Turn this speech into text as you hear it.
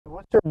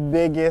What's your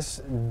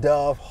biggest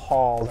dove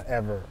haul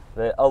ever?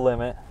 A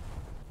limit.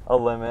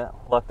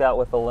 Lucked out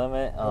with a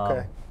limit.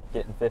 Okay.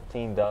 Getting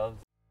 15 doves.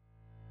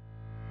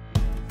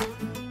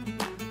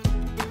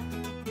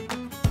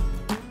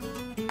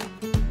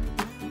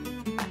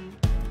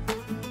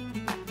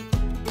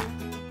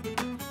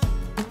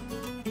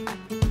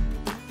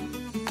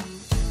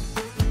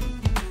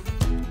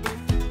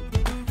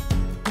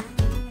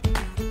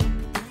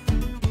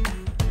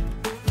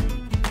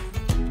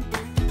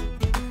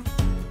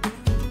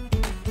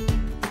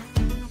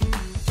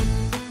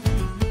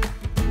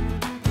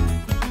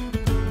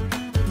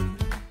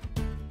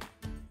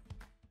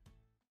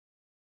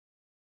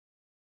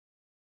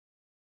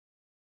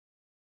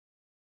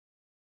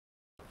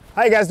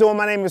 How you guys doing?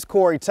 My name is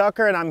Corey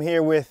Tucker and I'm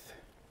here with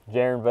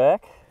Jaron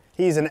Beck.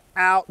 He's an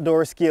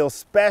outdoor skill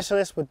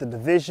specialist with the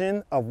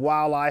Division of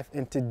Wildlife,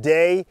 and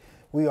today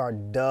we are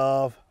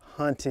dove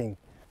hunting.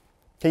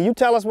 Can you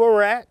tell us where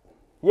we're at?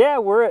 Yeah,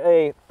 we're at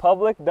a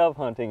public dove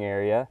hunting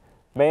area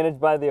managed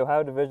by the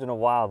Ohio Division of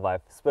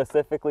Wildlife,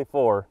 specifically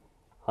for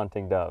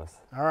hunting doves.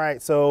 All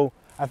right, so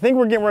I think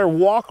we're getting ready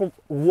to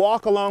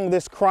walk along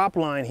this crop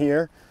line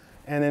here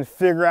and then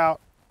figure out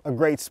a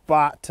great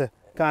spot to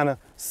kind of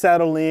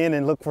settle in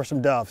and look for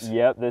some doves.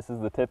 Yep, this is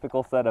the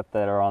typical setup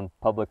that are on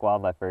public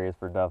wildlife areas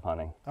for dove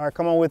hunting. All right,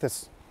 come on with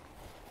us.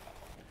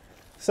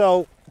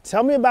 So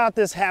tell me about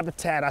this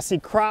habitat. I see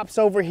crops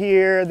over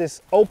here,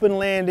 this open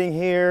landing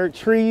here,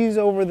 trees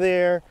over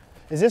there.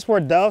 Is this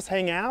where doves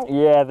hang out?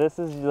 Yeah, this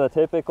is the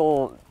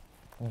typical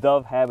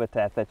dove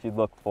habitat that you'd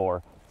look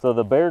for. So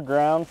the bare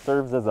ground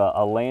serves as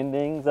a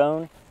landing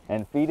zone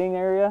and feeding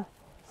area,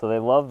 so they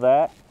love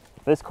that.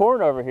 This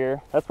corn over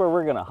here, that's where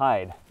we're gonna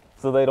hide,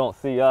 so they don't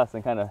see us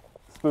and kind of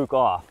spook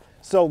off.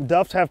 So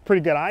doves have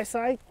pretty good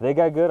eyesight? They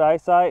got good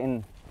eyesight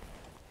and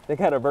they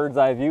got a bird's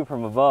eye view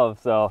from above,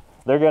 so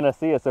they're gonna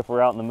see us if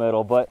we're out in the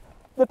middle. But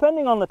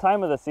depending on the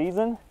time of the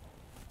season,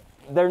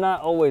 they're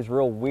not always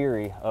real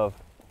weary of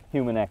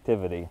human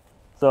activity.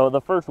 So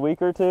the first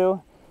week or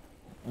two,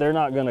 they're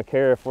not gonna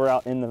care if we're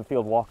out in the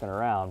field walking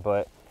around,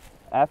 but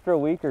after a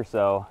week or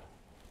so,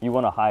 you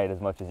wanna hide as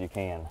much as you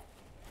can.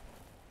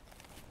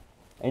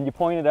 And you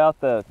pointed out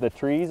the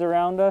trees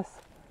around us.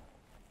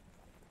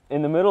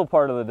 In the middle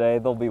part of the day,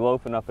 they'll be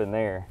loafing up in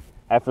there.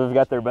 After they've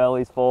got their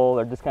bellies full,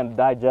 they're just kind of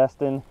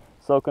digesting,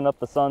 soaking up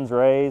the sun's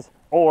rays,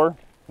 or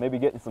maybe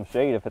getting some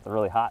shade if it's a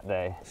really hot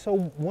day. So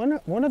when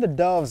are the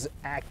doves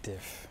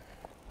active?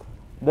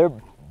 They're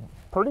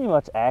pretty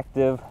much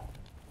active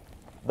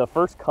the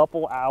first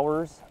couple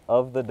hours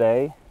of the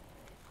day,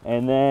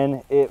 and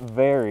then it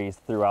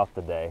varies throughout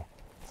the day.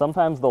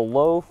 Sometimes they'll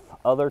loaf,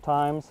 other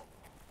times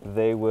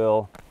they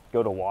will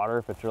go to water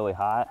if it's really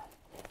hot,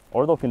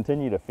 or they'll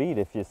continue to feed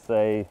if you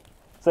say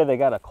they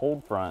got a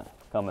cold front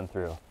coming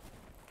through.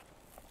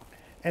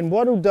 And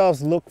what do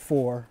doves look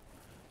for,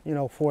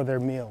 for their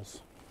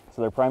meals?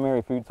 So their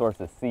primary food source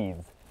is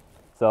seeds.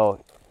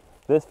 So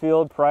this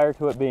field, prior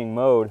to it being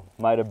mowed,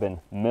 might have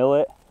been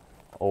millet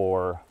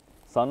or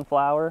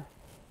sunflower,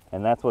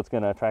 and that's what's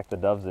going to attract the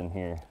doves in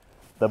here.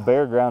 The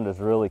bare ground is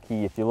really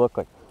key. If you look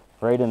like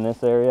right in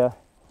this area,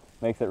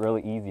 makes it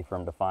really easy for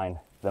them to find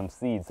them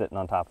seeds sitting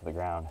on top of the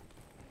ground.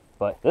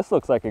 But this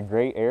looks like a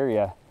great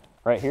area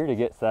right here to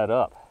get set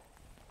up.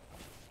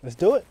 Let's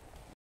do it.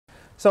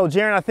 So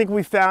Jaron, I think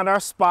we found our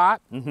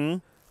spot. Mm-hmm.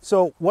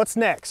 So what's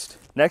next?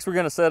 Next, we're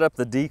gonna set up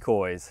the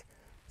decoys.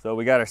 So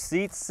we got our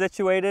seats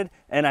situated,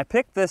 and I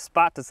picked this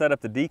spot to set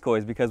up the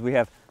decoys because we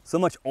have so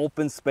much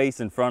open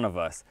space in front of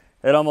us.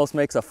 It almost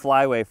makes a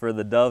flyway for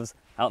the doves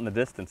out in the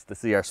distance to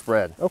see our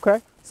spread. Okay.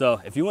 So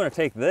if you wanna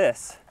take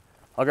this,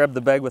 I'll grab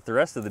the bag with the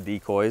rest of the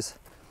decoys.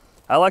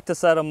 I like to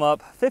set them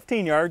up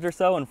 15 yards or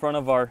so in front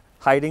of our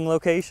hiding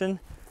location.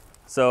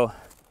 So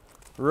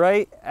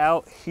right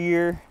out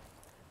here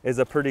is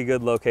a pretty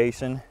good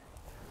location.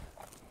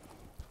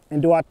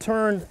 And do I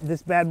turn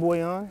this bad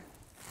boy on?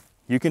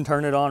 You can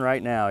turn it on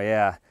right now,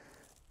 yeah.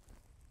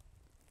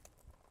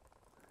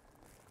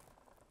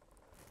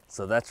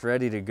 So that's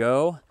ready to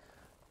go.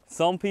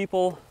 Some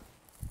people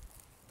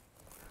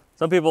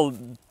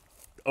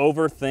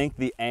overthink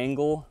the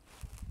angle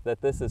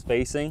that this is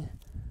facing.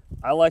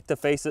 I like to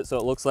face it so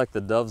it looks like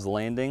the dove's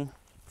landing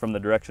from the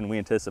direction we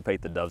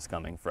anticipate the dove's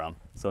coming from.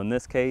 So in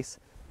this case,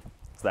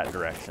 it's that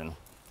direction.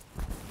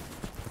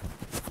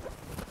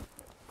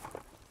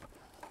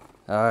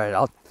 All right,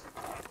 I'll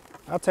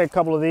take a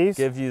couple of these.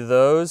 give you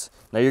those.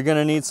 Now you're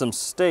gonna need some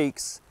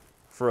stakes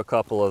for a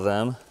couple of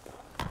them.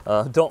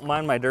 Don't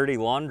mind my dirty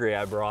laundry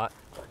I brought.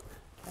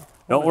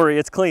 Don't worry,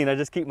 it's clean. I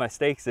just keep my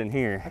stakes in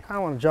here. I kind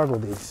of want to juggle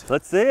these.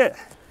 Let's see it.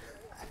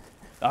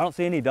 I don't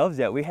see any doves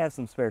yet. We have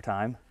some spare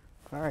time.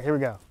 All right, here we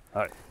go.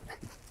 All right.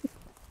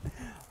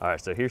 All right,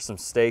 so here's some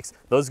stakes.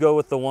 Those go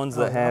with the ones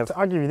that have...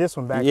 I'll give you this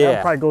one back. Yeah.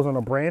 That probably goes on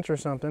a branch or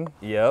something.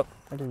 Yep.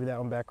 I'll give you that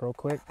one back real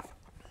quick.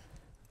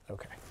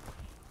 Okay.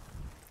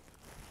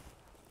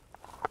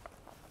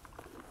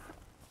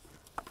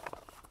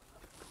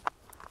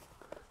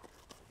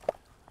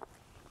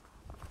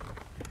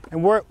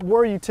 And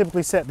where you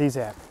typically set these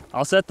at?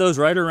 I'll set those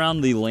right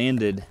around the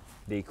landed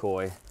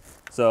decoy.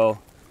 So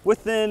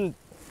Within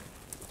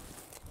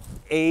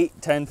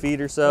 8-10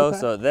 feet or so, Okay.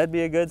 so that'd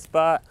be a good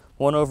spot.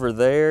 One over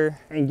there.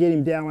 And get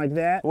him down like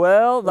that?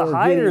 Well, the Or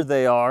higher get him-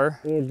 they are,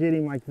 Or get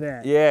him like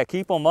that? yeah,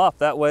 keep them up.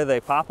 That way they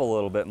pop a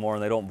little bit more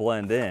and they don't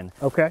blend in.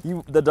 Okay.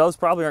 The doves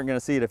probably aren't going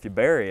to see it if you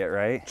bury it,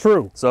 right?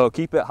 True. So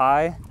keep it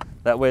high,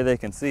 that way they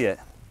can see it.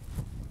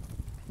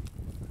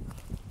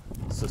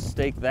 So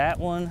stake that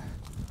one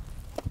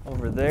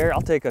over there.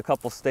 I'll take a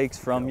couple stakes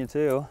from you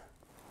too.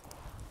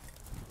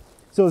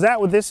 So is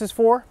that what this is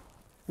for?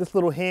 This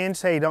little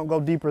hinge, hey, don't go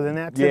deeper than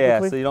that typically?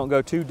 Yeah, so you don't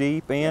go too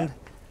deep, and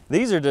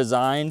these are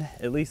designed,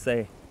 at least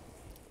they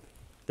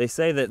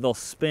say that they'll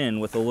spin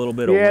with a little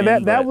bit of wind. Yeah,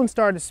 that one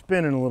started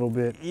spinning a little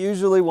bit.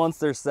 Usually once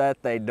they're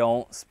set, they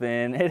don't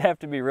spin. It'd have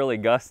to be really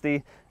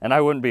gusty, and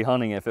I wouldn't be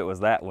hunting if it was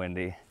that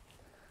windy.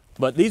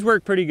 But these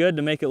work pretty good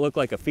to make it look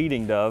like a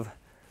feeding dove.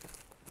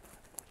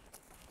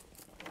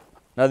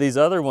 Now these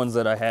other ones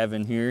that I have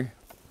in here,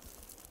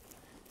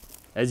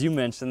 as you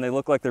mentioned, they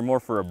look like they're more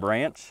for a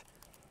branch.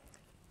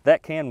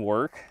 That can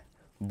work,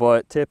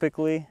 but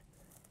typically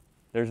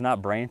there's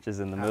not branches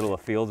in the middle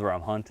of fields where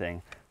I'm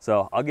hunting.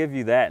 So I'll give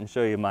you that and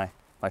show you my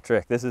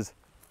trick. This is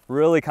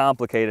really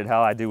complicated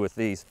how I do with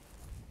these.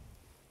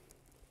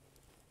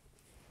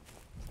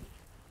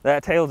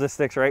 That tail just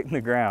sticks right in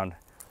the ground.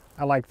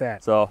 I like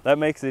that. So that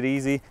makes it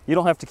easy. You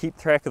don't have to keep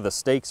track of the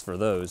stakes for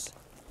those.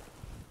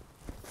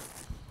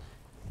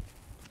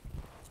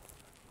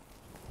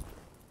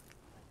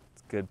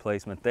 It's good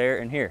placement there.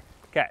 And here,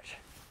 catch.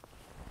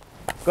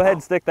 Go ahead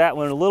and stick that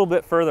one a little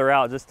bit further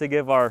out just to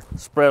give our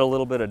spread a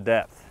little bit of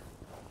depth.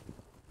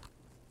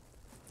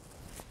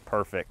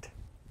 Perfect.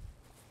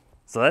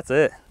 So that's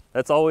it.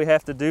 That's all we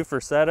have to do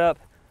for setup.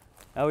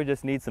 Now we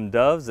just need some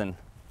doves, and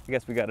I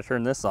guess we got to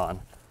turn this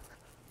on.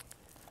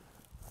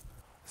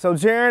 So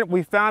Jaron,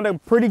 we found a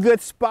pretty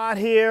good spot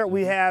here.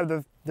 We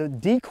have the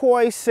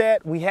decoy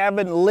set. We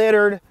haven't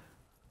littered.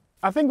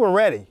 I think we're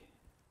ready.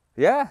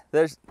 Yeah,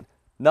 there's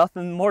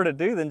nothing more to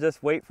do than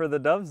just wait for the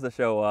doves to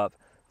show up.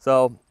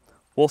 So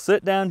we'll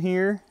sit down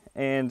here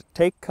and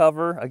take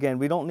cover. Again,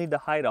 we don't need to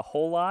hide a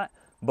whole lot,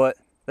 but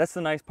that's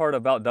the nice part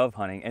about dove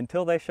hunting.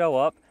 Until they show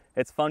up,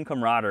 it's fun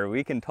camaraderie.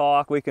 We can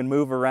talk, we can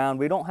move around.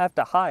 We don't have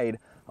to hide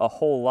a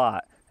whole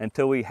lot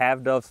until we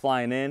have doves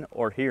flying in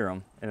or hear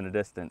them in a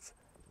distance.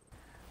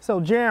 So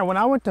Jaron, when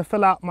I went to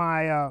fill out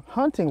my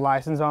hunting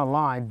license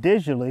online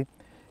digitally,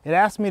 it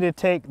asked me to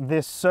take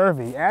this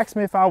survey. It asked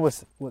me if I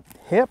was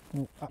hip.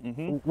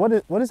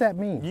 What does that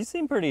mean? You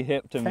seem pretty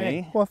hip to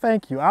me. Well,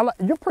 thank you.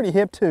 You're pretty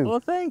hip too. Well,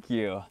 thank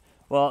you.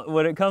 Well,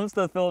 when it comes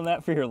to filling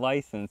that for your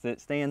license,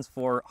 it stands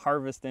for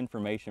Harvest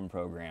Information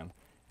Program.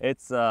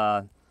 It's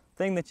a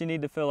thing that you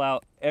need to fill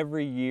out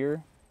every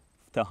year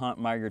to hunt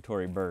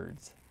migratory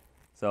birds.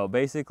 So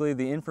basically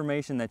the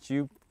information that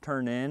you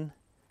turn in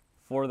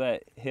for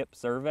that HIP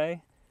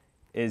survey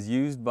is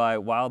used by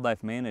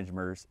wildlife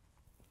managers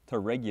to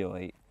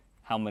regulate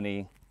how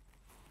many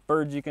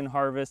birds you can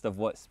harvest, of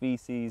what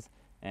species,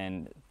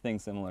 and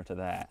things similar to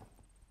that.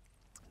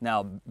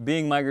 Now,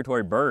 being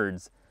migratory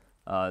birds,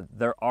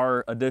 there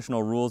are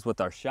additional rules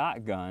with our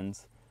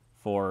shotguns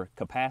for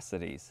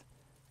capacities.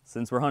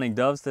 Since we're hunting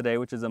doves today,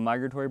 which is a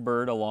migratory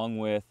bird, along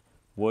with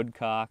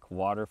woodcock,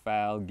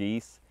 waterfowl,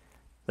 geese,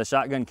 the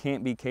shotgun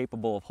can't be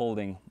capable of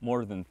holding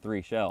more than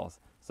 3 shells.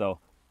 So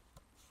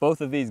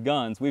both of these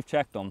guns, we've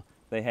checked them,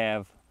 they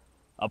have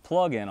a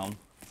plug in them.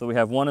 So we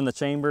have 1 in the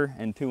chamber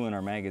and 2 in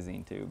our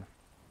magazine tube.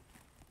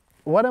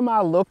 What am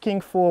I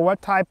looking for?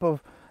 What type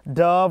of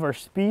dove or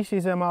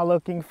species am I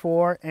looking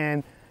for?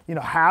 And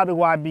how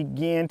do I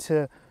begin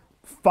to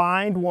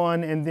find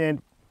one and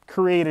then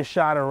create a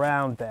shot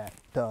around that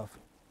dove?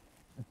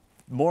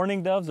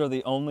 Mourning doves are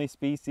the only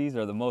species,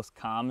 or the most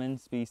common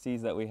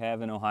species that we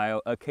have in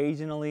Ohio.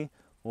 Occasionally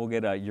we'll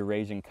get a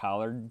Eurasian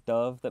collared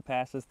dove that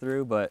passes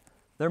through, but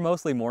they're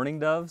mostly mourning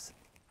doves.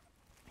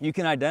 You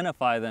can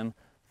identify them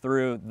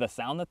through the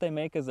sound that they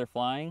make as they're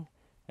flying.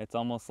 It's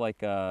almost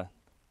like a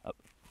I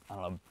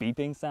don't know,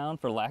 beeping sound,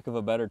 for lack of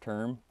a better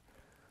term.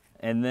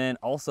 And then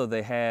also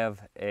they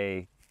have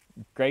a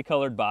gray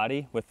colored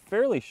body with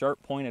fairly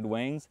sharp pointed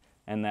wings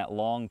and that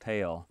long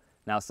tail.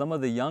 Now some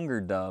of the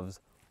younger doves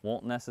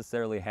won't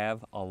necessarily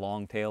have a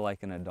long tail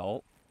like an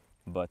adult,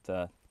 but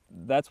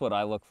that's what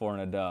I look for in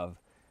a dove.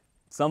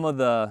 Some of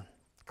the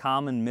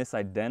common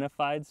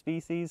misidentified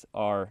species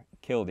are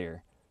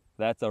killdeer.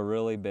 That's a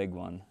really big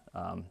one.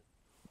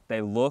 They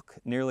look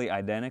nearly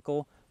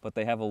identical, but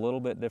they have a little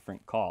bit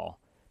different call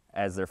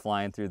as they're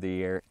flying through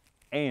the air,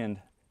 and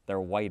they're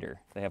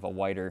whiter. They have a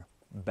whiter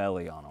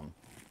belly on them.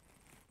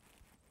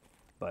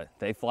 But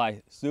they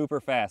fly super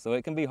fast, so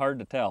it can be hard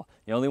to tell.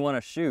 You only want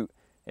to shoot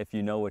if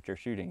you know what you're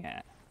shooting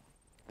at.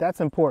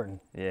 That's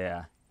important.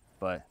 Yeah,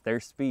 but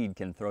their speed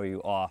can throw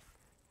you off,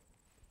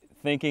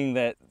 thinking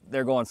that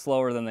they're going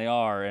slower than they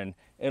are, and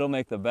it'll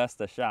make the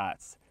best of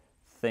shots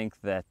think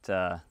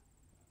that,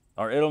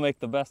 or it'll make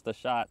the best of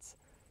shots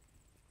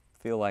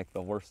feel like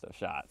the worst of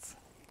shots.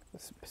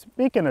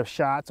 Speaking of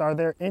shots, are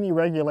there any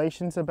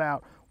regulations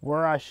about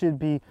where I should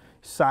be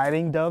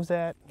sighting doves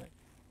at?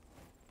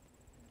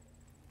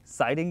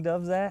 sighting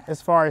doves at?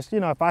 As far as, you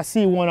know, if I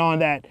see one on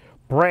that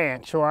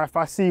branch or if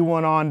I see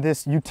one on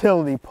this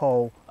utility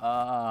pole.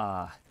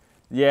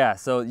 Yeah,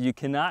 so you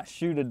cannot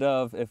shoot a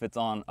dove if it's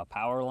on a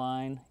power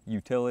line,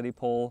 utility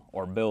pole,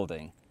 or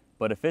building.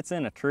 But if it's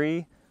in a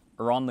tree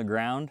or on the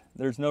ground,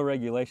 there's no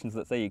regulations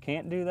that say you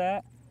can't do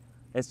that.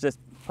 It's just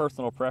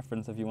personal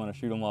preference if you want to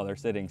shoot them while they're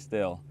sitting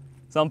still.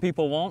 Some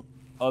people won't,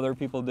 other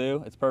people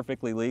do. It's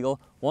perfectly legal.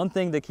 One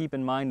thing to keep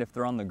in mind if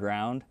they're on the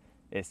ground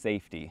is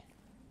safety.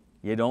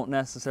 You don't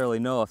necessarily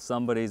know if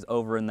somebody's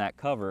over in that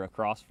cover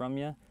across from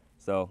you,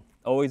 so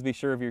always be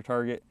sure of your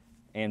target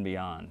and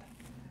beyond.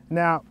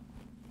 Now,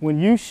 when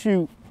you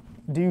shoot,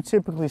 do you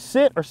typically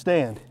sit or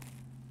stand?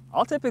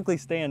 I'll typically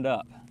stand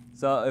up.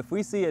 So if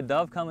we see a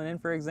dove coming in,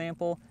 for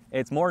example,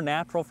 it's more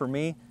natural for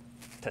me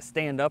to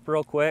stand up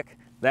real quick.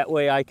 That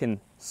way I can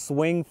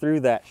swing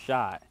through that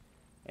shot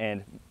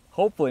and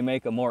hopefully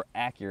make a more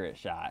accurate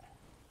shot.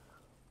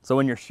 So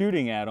when you're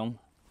shooting at them,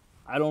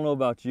 I don't know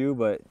about you,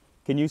 but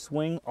can you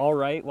swing all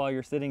right while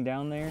you're sitting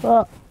down there?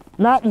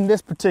 Not in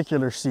this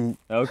particular seat.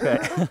 Okay.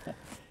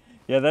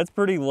 Yeah, that's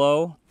pretty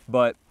low,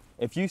 but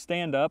if you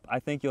stand up, I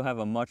think you'll have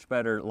a much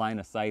better line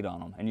of sight on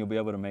them and you'll be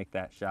able to make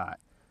that shot.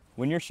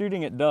 When you're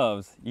shooting at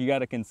doves, you got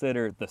to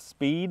consider the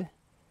speed,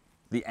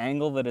 the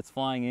angle that it's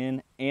flying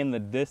in, and the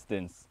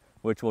distance,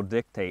 which will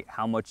dictate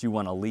how much you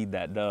want to lead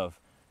that dove.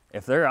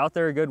 If they're out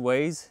there a good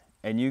ways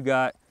and you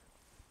got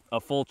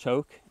a full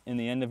choke in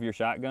the end of your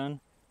shotgun,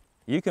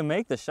 you can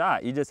make the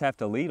shot. You just have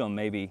to lead them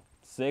maybe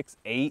 6,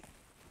 8,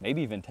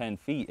 maybe even 10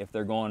 feet if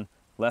they're going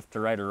left to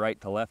right or right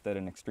to left at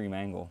an extreme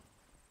angle.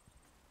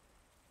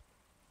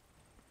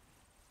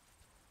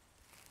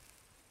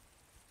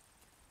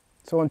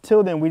 So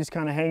until then, we just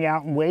kind of hang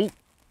out and wait?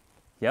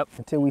 Yep.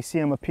 Until we see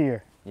them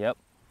appear? Yep.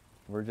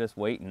 We're just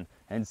waiting.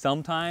 And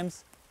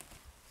sometimes,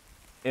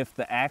 if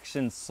the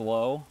action's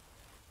slow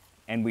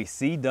and we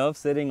see doves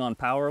sitting on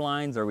power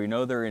lines or we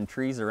know they're in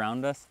trees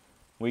around us,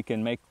 we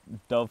can make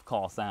dove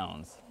call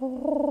sounds.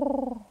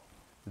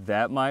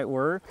 That might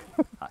work.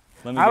 I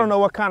don't know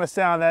what kind of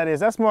sound that is.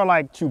 That's more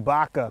like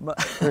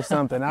Chewbacca or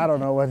something. I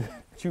don't know what.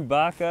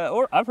 Chewbacca,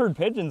 or I've heard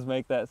pigeons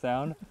make that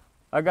sound.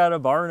 I got a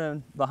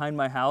barn behind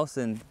my house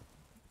and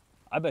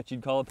I bet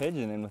you'd call a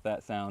pigeon in with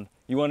that sound.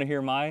 You want to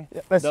hear my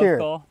Let's dove hear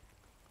call?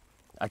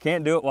 I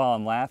can't do it while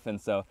I'm laughing,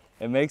 so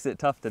it makes it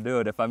tough to do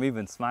it if I'm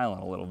even smiling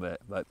a little bit,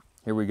 but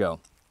here we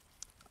go.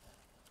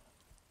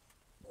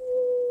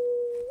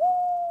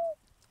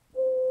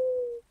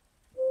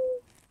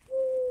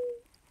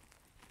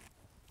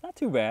 Not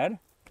too bad.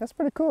 That's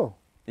pretty cool.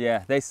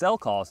 Yeah, they sell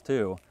calls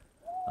too.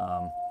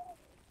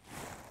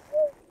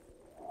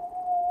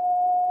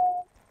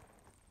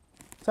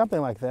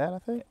 Something like that, I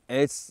think.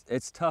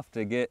 It's tough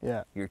to get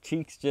Yeah. your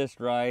cheeks just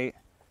right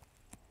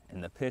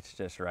and the pitch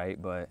just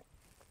right, but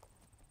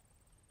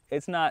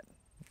it's not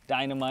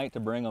dynamite to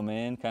bring them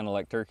in, kind of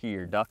like turkey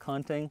or duck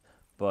hunting,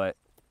 but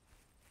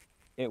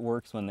it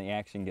works when the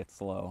action gets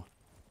slow.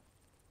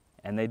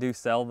 And they do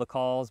sell the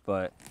calls,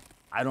 but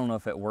I don't know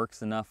if it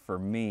works enough for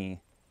me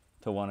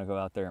to want to go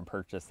out there and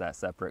purchase that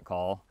separate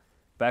call.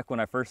 Back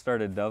when I first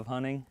started dove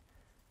hunting,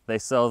 they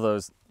sell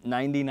those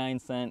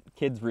 99-cent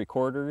kids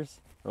recorders,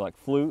 or like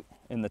flute,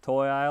 in the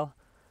toy aisle.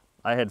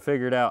 I had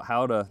figured out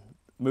how to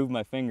move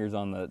my fingers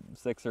on the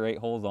 6 or 8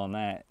 holes on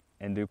that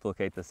and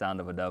duplicate the sound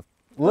of a dove.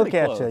 Look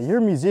at you, you're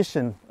a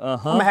musician. I'm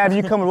gonna have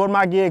you come to one of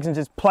my gigs and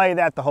just play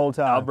that the whole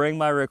time. I'll bring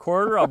my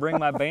recorder, I'll bring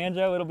my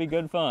banjo, it'll be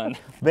good fun.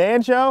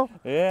 Banjo?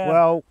 Yeah.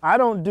 Well, I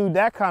don't do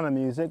that kind of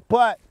music,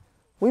 but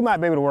we might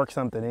be able to work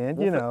something in,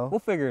 you know. We'll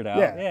figure it out,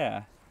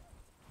 yeah.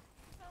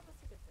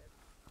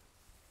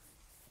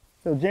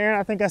 So Jaron,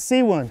 I think I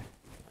see one.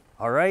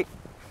 All right,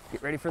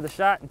 get ready for the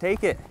shot and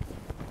take it.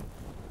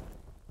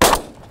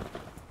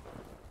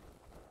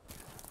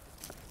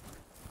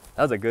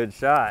 That was a good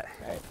shot.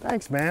 Hey,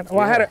 thanks, man. Well,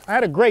 I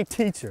had a great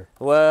teacher.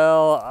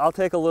 Well, I'll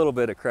take a little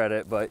bit of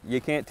credit, but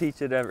you can't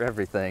teach it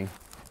everything.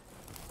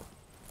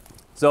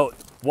 So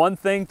one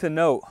thing to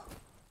note,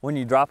 when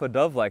you drop a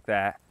dove like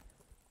that,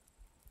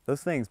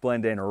 those things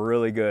blend in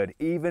really good,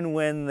 even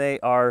when they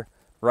are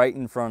right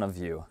in front of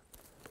you.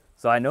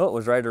 So I know it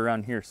was right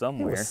around here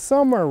somewhere. It was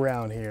somewhere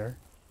around here.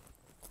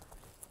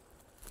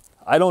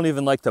 I don't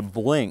even like to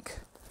blink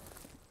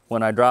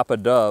when I drop a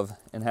dove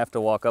and have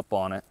to walk up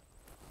on it.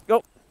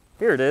 Oh,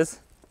 here it is.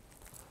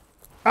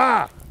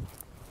 Ah!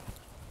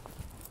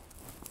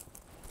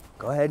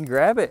 Go ahead and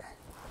grab it.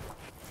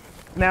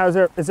 Now, is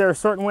there a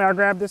certain way I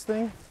grab this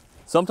thing?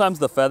 Sometimes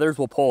the feathers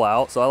will pull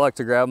out, so I like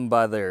to grab them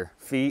by their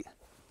feet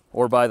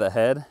or by the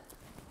head.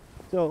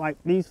 So like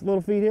these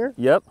little feet here?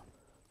 Yep,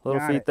 little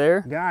Got feet it.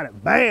 there. Got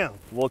it, bam!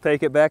 We'll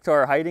take it back to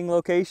our hiding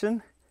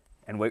location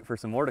and wait for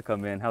some more to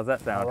come in. How's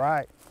that sound? All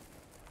right.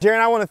 Jaron,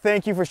 I want to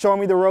thank you for showing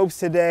me the ropes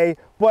today,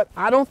 but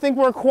I don't think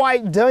we're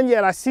quite done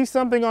yet. I see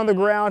something on the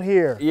ground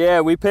here.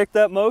 Yeah, we picked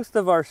up most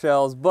of our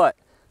shells, but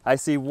I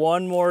see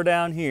one more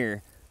down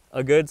here.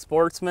 A good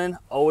sportsman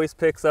always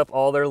picks up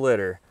all their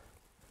litter.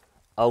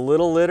 A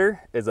little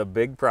litter is a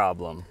big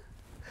problem.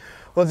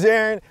 Well,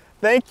 Jaron,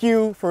 Thank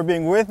you for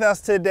being with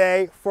us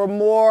today. For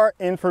more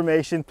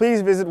information,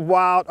 please visit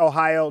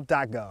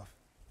wildohio.gov.